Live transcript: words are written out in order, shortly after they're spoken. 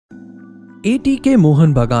ATK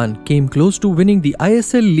Mohun Bagan came close to winning the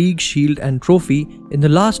ISL League Shield and trophy in the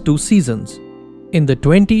last 2 seasons. In the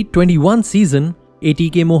 2021 season,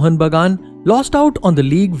 ATK Mohun Bagan lost out on the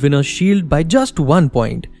league winner's shield by just 1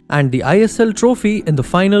 point and the ISL trophy in the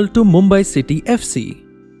final to Mumbai City FC.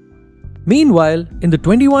 Meanwhile, in the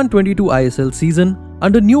 21-22 ISL season,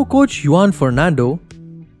 under new coach Juan Ferrando,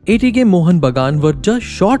 ATK Mohun Bagan were just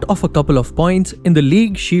short of a couple of points in the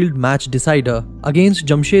League Shield match decider against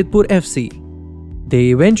Jamshedpur FC. They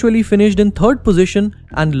eventually finished in 3rd position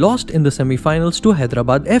and lost in the semi-finals to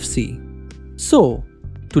Hyderabad FC. So,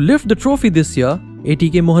 to lift the trophy this year,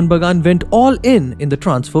 ATK Mohun Bagan went all in the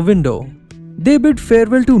transfer window. They bid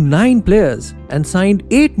farewell to 9 players and signed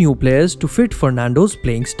 8 new players to fit Fernando's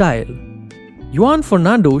playing style. Juan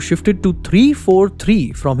Ferrando shifted to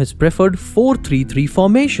 3-4-3 from his preferred 4-3-3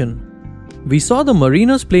 formation. We saw the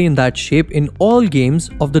Mariners play in that shape in all games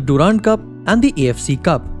of the Durand Cup and the AFC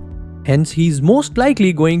Cup. Hence, he is most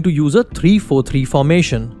likely going to use a 3-4-3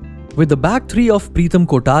 formation, with the back 3 of Pritam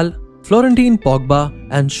Kotal, Florentin Pogba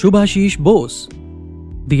and Shubasish Bose.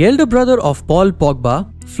 The elder brother of Paul Pogba,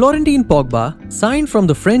 Florentin Pogba, signed from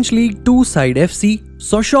the French League 2 side FC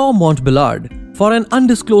Sochaux-Montbéliard for an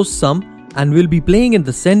undisclosed sum and will be playing in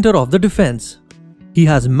the center of the defense. He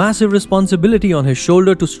has massive responsibility on his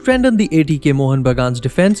shoulder to strengthen the ATK Mohun Bagan's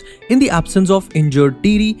defense in the absence of injured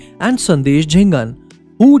Tiri and Sandesh Jhingan,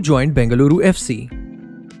 who joined Bengaluru FC.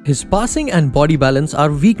 His passing and body balance are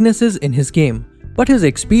weaknesses in his game, but his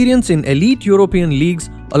experience in elite European leagues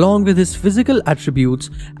along with his physical attributes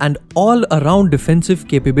and all-around defensive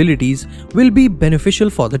capabilities will be beneficial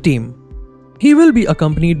for the team. He will be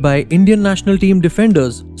accompanied by Indian national team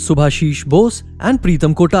defenders Shubasish Bose and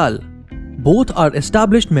Pritam Kotal. Both are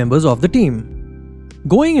established members of the team.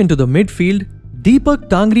 Going into the midfield, Deepak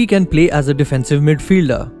Tangri can play as a defensive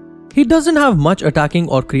midfielder. He doesn't have much attacking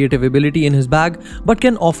or creative ability in his bag but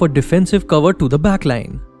can offer defensive cover to the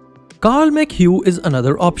backline. Carl McHugh is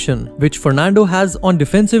another option, which Fernando has on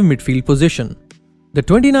defensive midfield position. The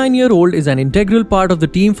 29-year-old is an integral part of the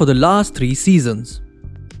team for the last 3 seasons.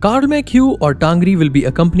 Carl McHugh or Tangri will be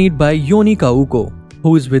accompanied by Yoni Kauko,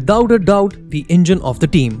 who is without a doubt the engine of the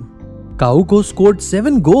team. Kauko scored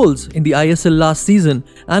 7 goals in the ISL last season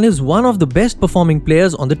and is one of the best performing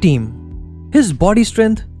players on the team. His body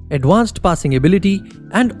strength, advanced passing ability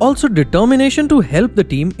and also determination to help the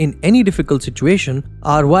team in any difficult situation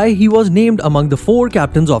are why he was named among the 4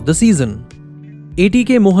 captains of the season.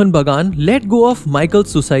 ATK Mohun Bagan let go of Michael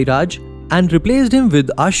Susairaj and replaced him with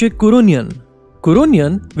Ashik Kurunian.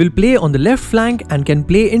 Kurunian will play on the left flank and can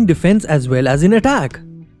play in defense as well as in attack.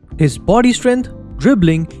 His body strength,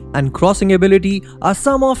 dribbling and crossing ability are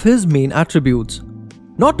some of his main attributes.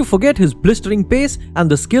 Not to forget his blistering pace and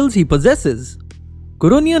the skills he possesses.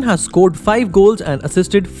 Kurunian has scored 5 goals and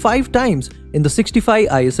assisted 5 times in the 65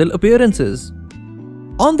 ISL appearances.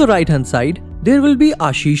 On the right hand side, there will be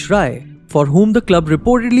Ashish Rai, for whom the club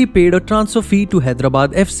reportedly paid a transfer fee to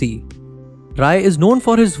Hyderabad FC. Rai is known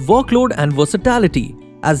for his workload and versatility,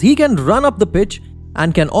 as he can run up the pitch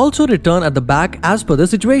and can also return at the back as per the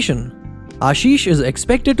situation. Ashish is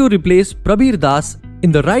expected to replace Prabir Das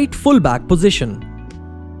in the right full-back position.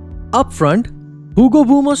 Up front, Hugo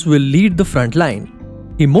Bumas will lead the front line.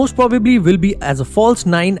 He most probably will be as a false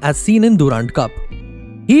 9 as seen in Durand Cup.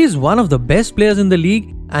 He is one of the best players in the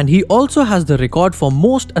league and he also has the record for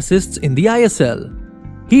most assists in the ISL.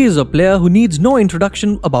 He is a player who needs no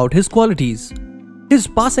introduction about his qualities. His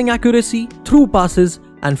passing accuracy, through passes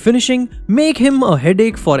and finishing make him a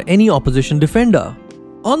headache for any opposition defender.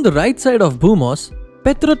 On the right side of Bumas,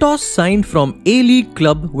 Petratos signed from A-League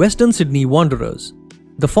club Western Sydney Wanderers.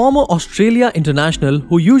 The former Australia international,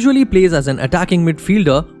 who usually plays as an attacking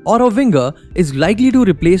midfielder or a winger, is likely to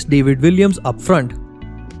replace David Williams up front.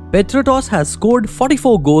 Petratos has scored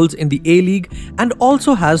 44 goals in the A-League and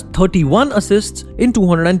also has 31 assists in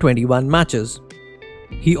 221 matches.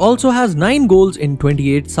 He also has 9 goals in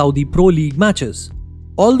 28 Saudi Pro League matches.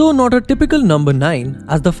 Although not a typical number 9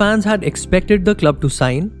 as the fans had expected the club to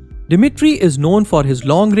sign, Dimitri is known for his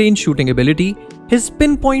long-range shooting ability, his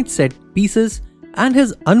pinpoint set pieces and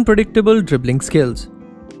his unpredictable dribbling skills.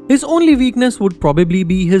 His only weakness would probably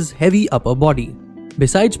be his heavy upper body.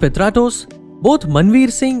 Besides Petratos, both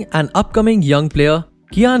Manveer Singh and upcoming young player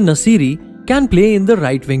Kian Nasiri can play in the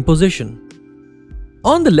right wing position.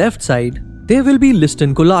 On the left side, there will be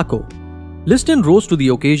Liston Kolako. Liston rose to the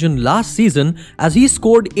occasion last season as he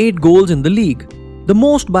scored 8 goals in the league, the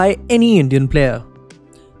most by any Indian player.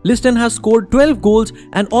 Liston has scored 12 goals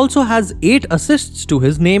and also has 8 assists to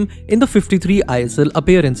his name in the 53 ISL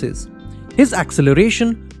appearances. His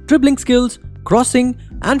acceleration, dribbling skills, crossing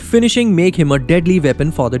and finishing make him a deadly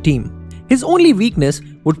weapon for the team. His only weakness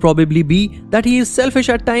would probably be that he is selfish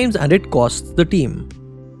at times and it costs the team.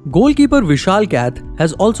 Goalkeeper Vishal Kath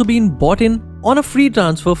has also been bought in on a free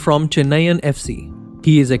transfer from Chennai FC.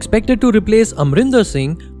 He is expected to replace Amrinder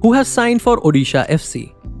Singh, who has signed for Odisha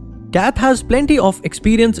FC. Kath has plenty of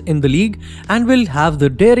experience in the league and will have the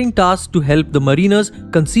daring task to help the Mariners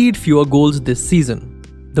concede fewer goals this season.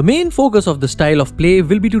 The main focus of the style of play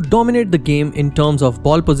will be to dominate the game in terms of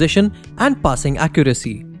ball possession and passing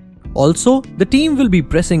accuracy. Also, the team will be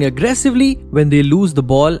pressing aggressively when they lose the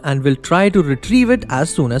ball and will try to retrieve it as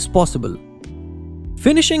soon as possible.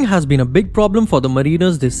 Finishing has been a big problem for the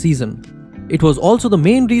Mariners this season. It was also the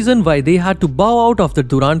main reason why they had to bow out of the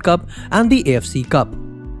Durand Cup and the AFC Cup.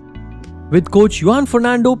 With coach Juan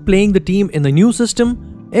Ferrando playing the team in the new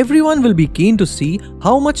system, everyone will be keen to see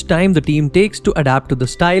how much time the team takes to adapt to the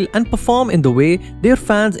style and perform in the way their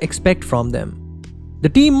fans expect from them. The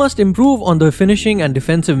team must improve on the finishing and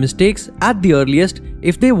defensive mistakes at the earliest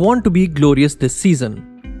if they want to be glorious this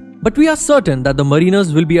season. But we are certain that the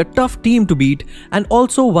Mariners will be a tough team to beat and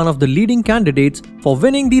also one of the leading candidates for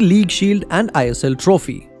winning the League Shield and ISL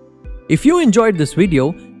trophy. If you enjoyed this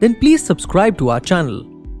video, then please subscribe to our channel.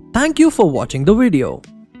 Thank you for watching the video.